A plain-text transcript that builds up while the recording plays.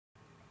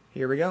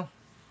Here we go.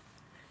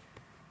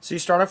 So you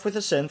start off with a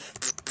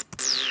synth.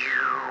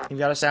 You've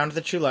got a sound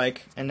that you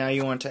like, and now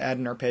you want to add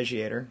an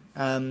arpeggiator.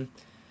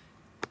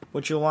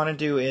 What you'll want to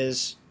do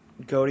is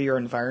go to your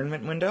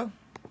environment window.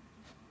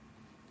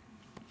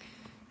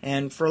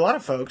 And for a lot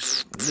of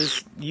folks,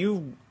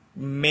 you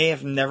may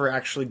have never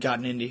actually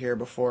gotten into here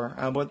before.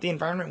 What the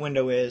environment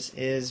window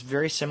is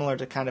very similar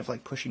to kind of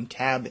like pushing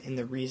tab in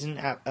the Reason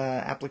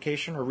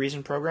application or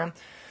Reason program.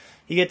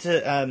 You get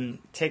to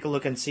take a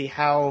look and see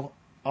how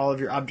all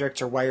of your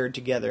objects are wired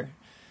together.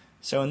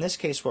 So in this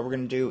case, what we're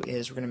going to do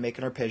is we're going to make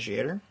an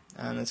arpeggiator.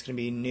 That's going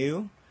to be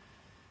new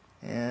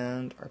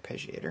and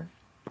arpeggiator.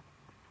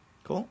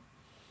 Cool.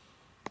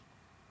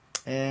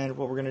 And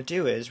what we're going to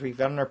do is we've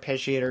got an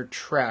arpeggiator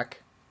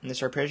track, and this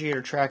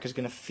arpeggiator track is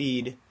going to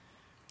feed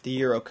the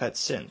Eurocut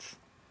synth.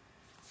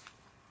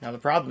 Now the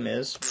problem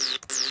is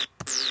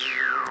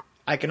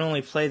I can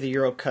only play the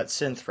Eurocut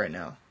synth right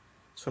now.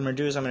 So what I'm going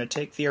to do is I'm going to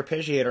take the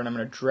arpeggiator and I'm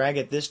going to drag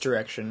it this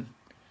direction,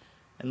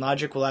 and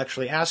Logic will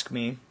actually ask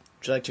me,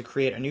 would you like to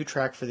create a new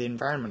track for the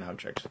environment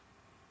object?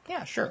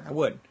 Yeah, sure, I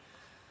would.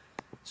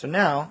 So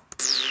now,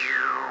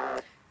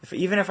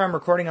 even if I'm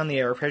recording on the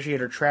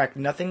arpeggiator track,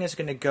 nothing is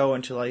going to go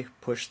until I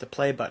push the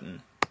play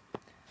button.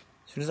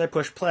 As soon as I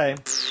push play,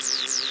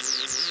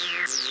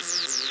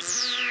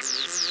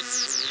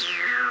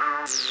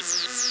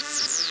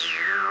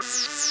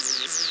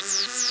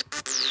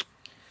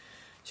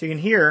 so you can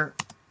hear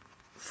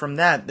from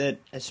that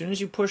as soon as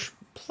you push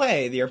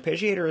play, the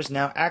arpeggiator is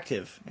now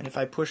active. And if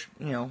I push,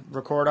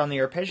 record on the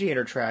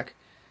arpeggiator track,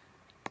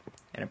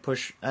 and I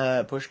push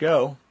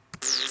go,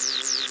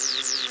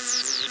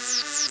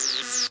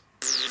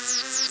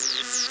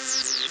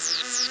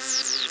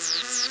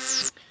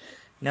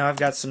 now I've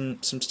got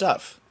some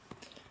stuff.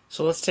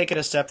 So let's take it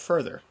a step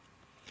further.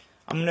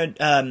 I'm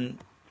gonna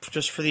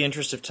just for the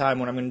interest of time,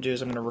 what I'm gonna do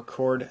is I'm gonna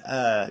record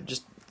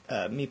just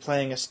me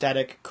playing a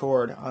static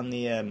chord on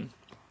the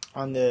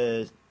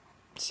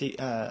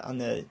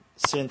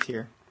synth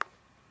here.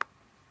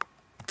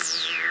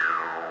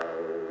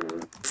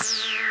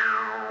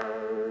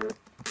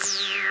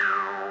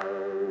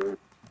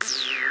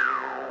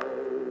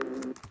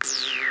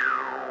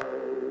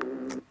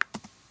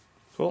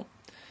 Cool.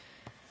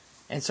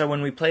 And so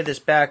when we play this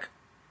back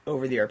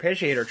over the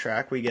arpeggiator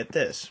track, we get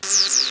this.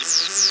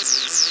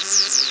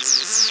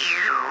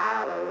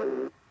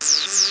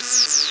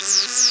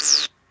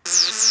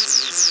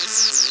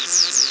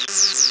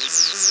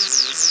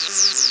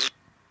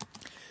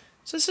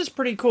 So this is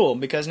pretty cool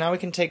because now we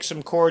can take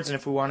some chords, and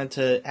if we wanted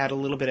to add a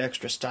little bit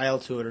extra style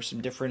to it or some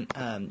different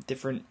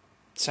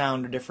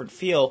sound or different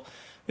feel,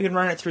 we can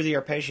run it through the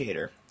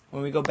arpeggiator.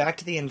 When we go back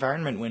to the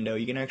environment window,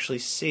 you can actually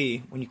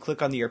see, when you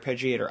click on the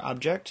arpeggiator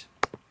object,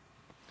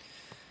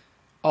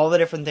 all the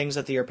different things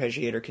that the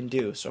arpeggiator can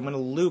do. So I'm going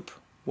to loop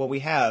what we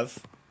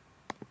have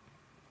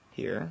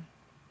here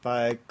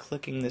by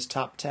clicking this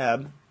top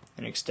tab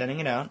and extending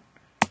it out.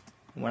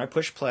 And when I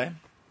push play,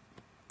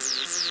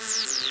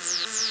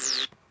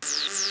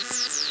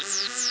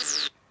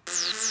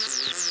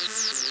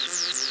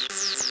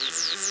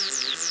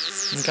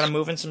 I'm kind of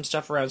moving some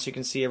stuff around so you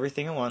can see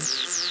everything at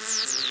once.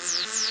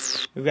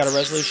 We've got a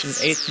resolution of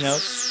 1/8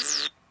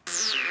 notes.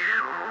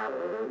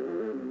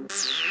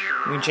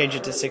 We can change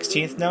it to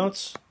 16th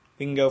notes.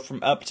 We can go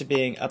from up to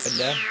being up and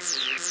down.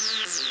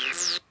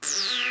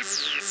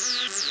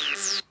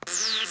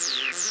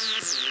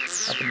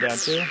 Up and down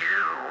too.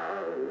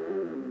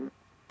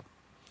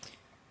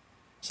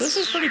 So this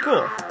is pretty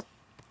cool.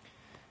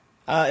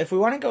 If we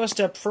want to go a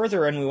step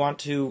further and we want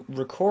to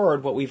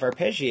record what we've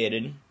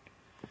arpeggiated,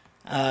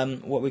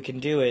 what we can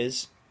do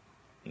is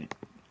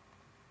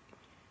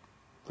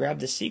grab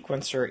the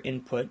sequencer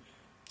input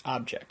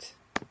object.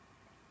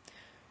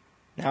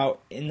 Now,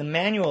 in the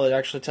manual, it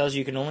actually tells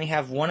you can only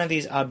have one of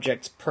these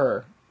objects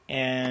per,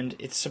 and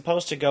it's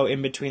supposed to go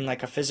in between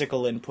like a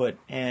physical input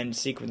and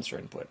sequencer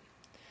input.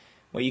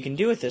 What you can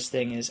do with this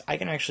thing is I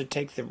can actually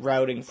take the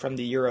routing from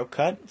the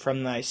Eurocut,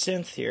 from my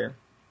synth here,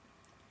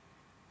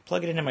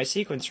 plug it into my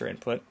sequencer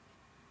input,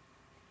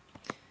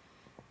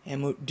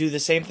 and do the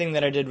same thing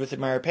that I did with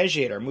my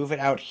arpeggiator, move it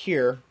out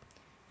here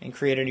and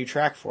create a new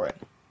track for it.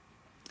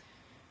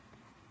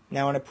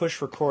 Now when I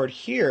push record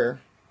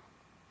here,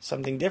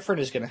 something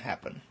different is going to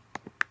happen.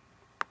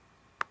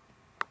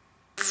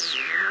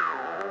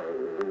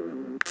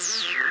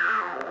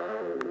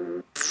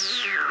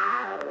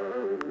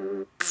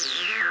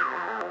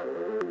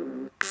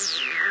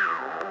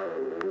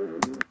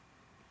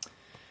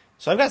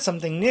 So I've got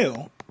something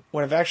new.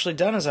 What I've actually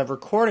done is I've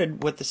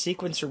recorded what the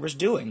sequencer was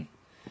doing.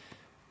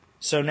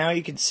 So now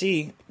you can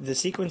see the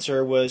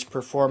sequencer was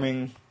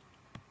performing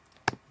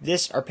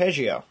this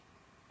arpeggio,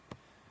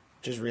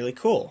 which is really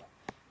cool.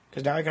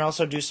 Because now I can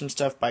also do some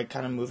stuff by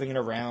kind of moving it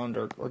around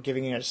or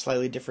giving it a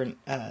slightly different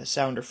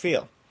sound or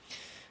feel.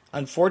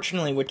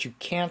 Unfortunately, what you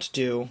can't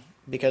do,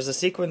 because the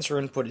sequencer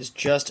input is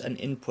just an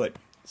input,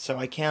 so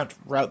I can't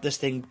route this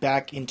thing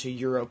back into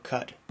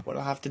Eurocut. What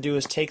I'll have to do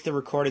is take the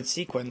recorded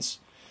sequence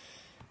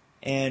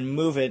and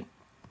move it.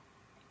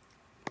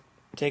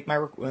 Take my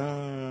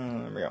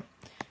there we go.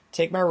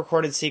 take my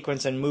recorded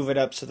sequence and move it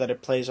up so that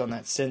it plays on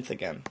that synth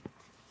again.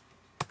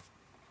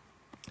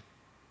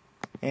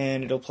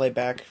 And it'll play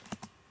back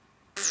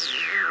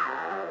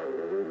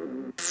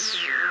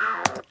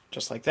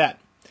just like that.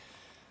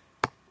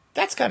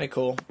 That's kind of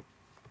cool.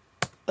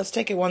 Let's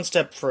take it one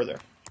step further.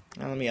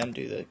 Now let me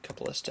undo the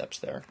couple of steps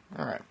there.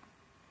 Alright.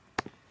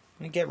 I'm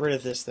going to get rid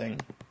of this thing.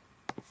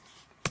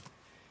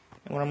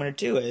 And what I'm going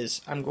to do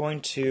is I'm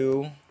going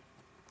to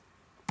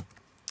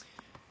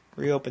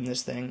reopen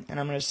this thing, and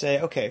I'm going to say,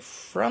 okay,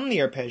 from the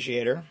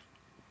arpeggiator,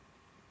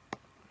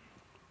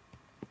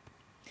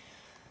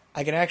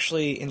 I can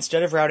actually,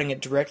 instead of routing it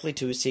directly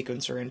to a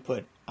sequencer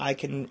input, I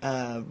can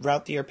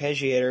route the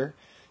arpeggiator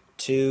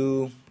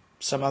to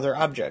some other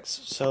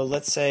objects. So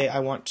let's say I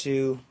want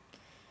to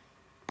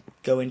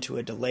go into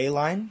a delay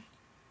line,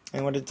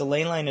 and what a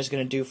delay line is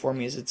going to do for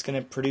me is it's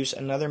going to produce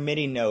another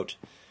MIDI note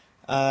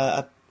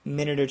a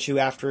minute or two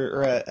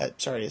after, or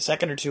a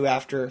second or two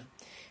after.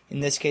 In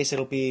this case,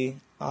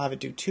 I'll have it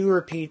do 2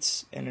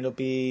 repeats, and it'll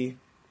be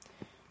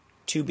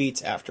 2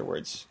 beats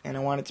afterwards, and I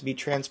want it to be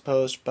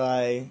transposed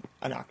by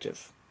an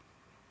octave.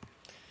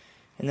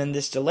 And then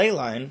this delay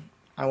line,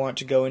 I want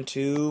to go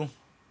into,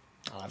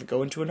 I'll have it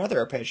go into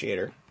another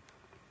arpeggiator.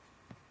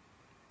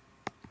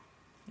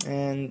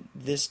 And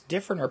this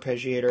different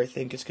arpeggiator, I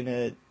think, is going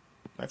to,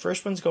 my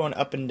first one's going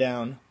up and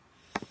down,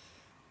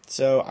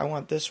 so I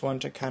want this one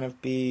to kind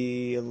of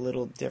be a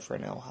little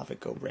different. I'll have it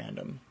go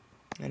random,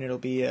 and it'll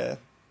be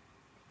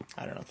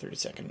I don't know,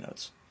 30-second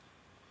notes.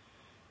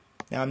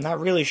 Now, I'm not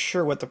really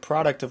sure what the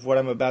product of what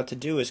I'm about to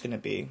do is going to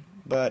be,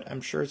 but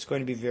I'm sure it's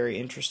going to be very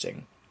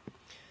interesting.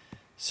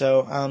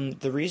 So,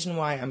 the reason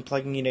why I'm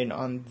plugging it in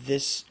on the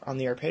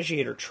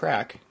arpeggiator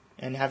track,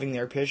 and having the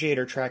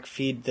arpeggiator track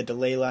feed the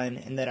delay line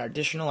and that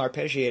additional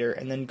arpeggiator,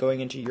 and then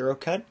going into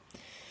Eurocut,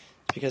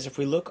 is because if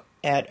we look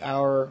at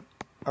our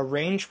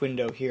arrange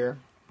window here,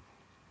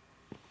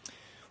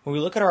 when we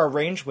look at our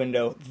arrange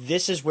window,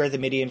 this is where the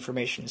MIDI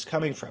information is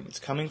coming from. It's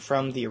coming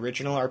from the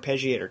original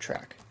arpeggiator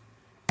track.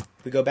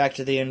 We go back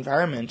to the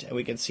environment, and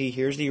we can see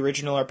here's the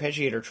original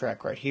arpeggiator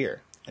track right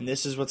here. And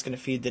this is what's going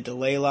to feed the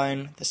delay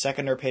line, the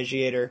second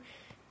arpeggiator,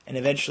 and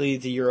eventually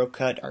the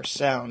Eurocut, our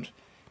sound.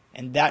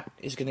 And that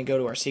is going to go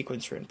to our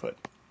sequencer input.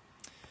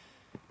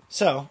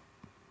 So,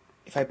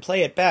 if I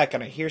play it back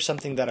and I hear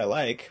something that I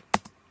like,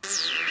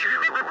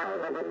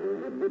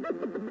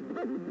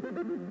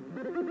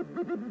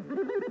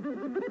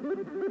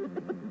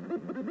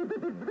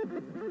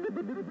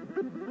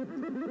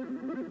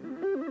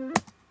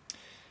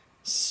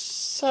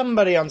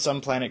 somebody on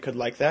some planet could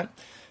like that.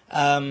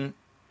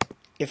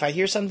 If I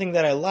hear something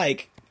that I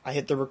like, I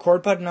hit the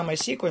record button on my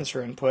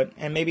sequencer input,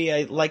 and maybe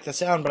I like the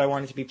sound, but I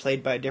want it to be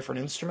played by a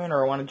different instrument,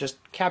 or I want to just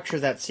capture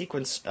that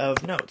sequence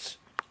of notes.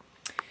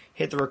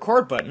 Hit the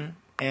record button,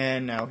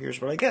 and now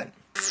here's what I get.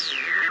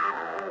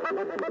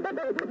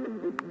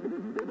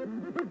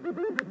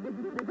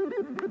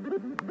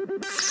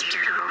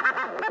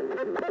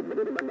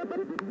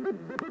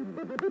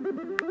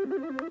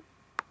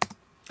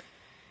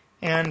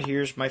 And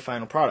here's my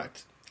final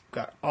product.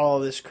 Got all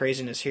this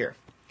craziness here.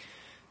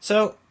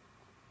 So,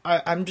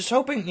 I'm just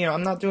hoping,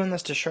 I'm not doing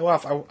this to show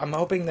off. I'm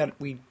hoping that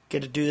we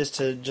get to do this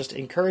to just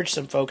encourage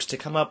some folks to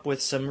come up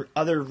with some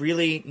other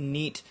really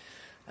neat,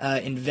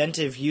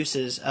 inventive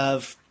uses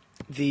of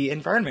the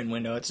environment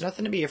window. It's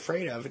nothing to be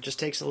afraid of. It just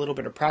takes a little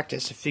bit of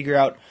practice to figure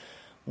out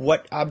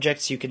what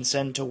objects you can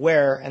send to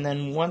where, and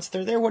then once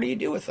they're there, what do you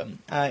do with them?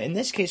 In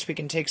this case, we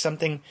can take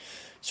something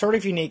sort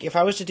of unique. If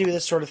I was to do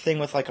this sort of thing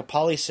with like a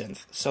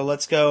polysynth, so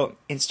let's go,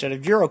 instead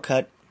of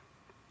Eurocut,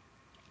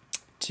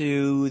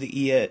 to the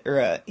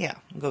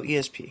go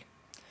ESP.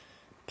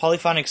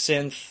 Polyphonic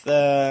synth,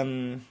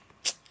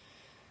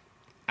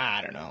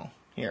 I don't know.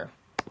 Here,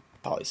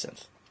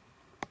 polysynth.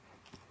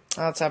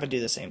 Let's have it do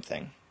the same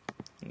thing.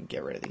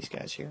 Get rid of these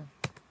guys here.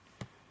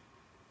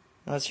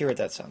 Let's hear what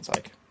that sounds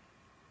like.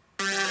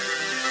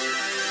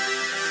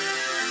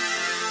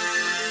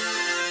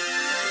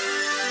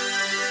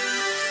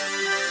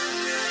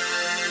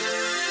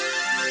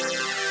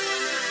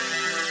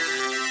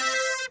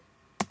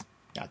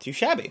 Not too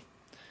shabby.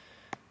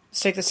 Let's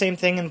take the same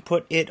thing and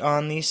put it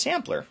on the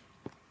sampler.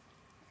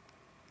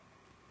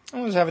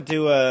 I'll just have it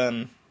do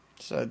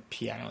so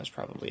piano is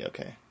probably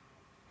okay.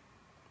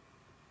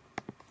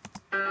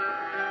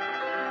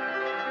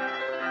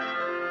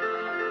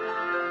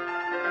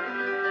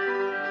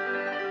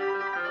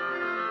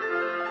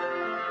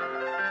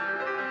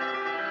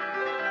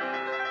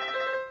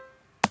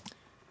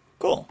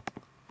 Cool.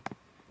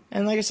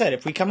 And like I said,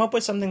 if we come up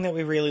with something that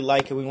we really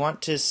like and we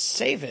want to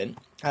save it,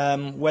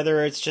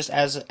 whether it's just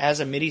as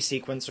a MIDI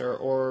sequence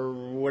or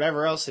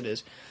whatever else it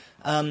is,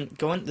 the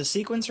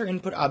sequencer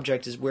input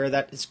object is where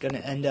that is going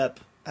to end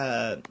up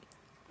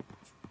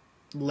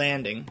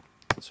landing.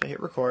 So I hit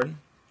record,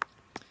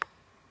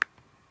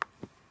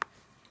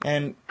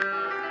 and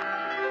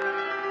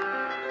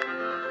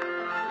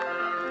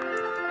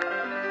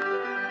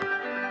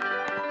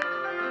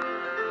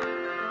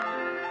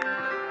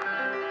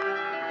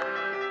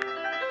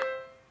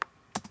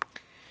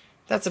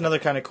that's another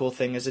kind of cool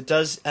thing, is it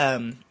does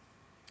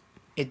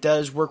it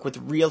does work with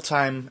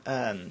real-time.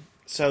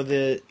 So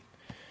the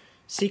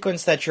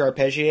sequence that you're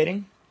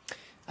arpeggiating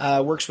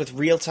works with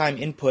real-time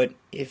input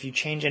if you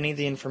change any of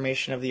the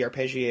information of the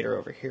arpeggiator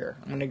over here.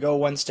 I'm going to go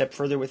one step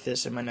further with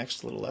this in my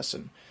next little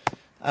lesson.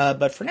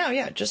 But for now,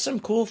 yeah, just some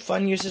cool,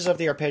 fun uses of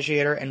the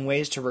arpeggiator and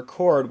ways to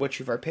record what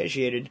you've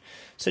arpeggiated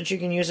so that you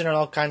can use it in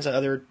all kinds of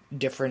other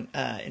different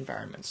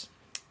environments.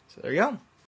 So there you go.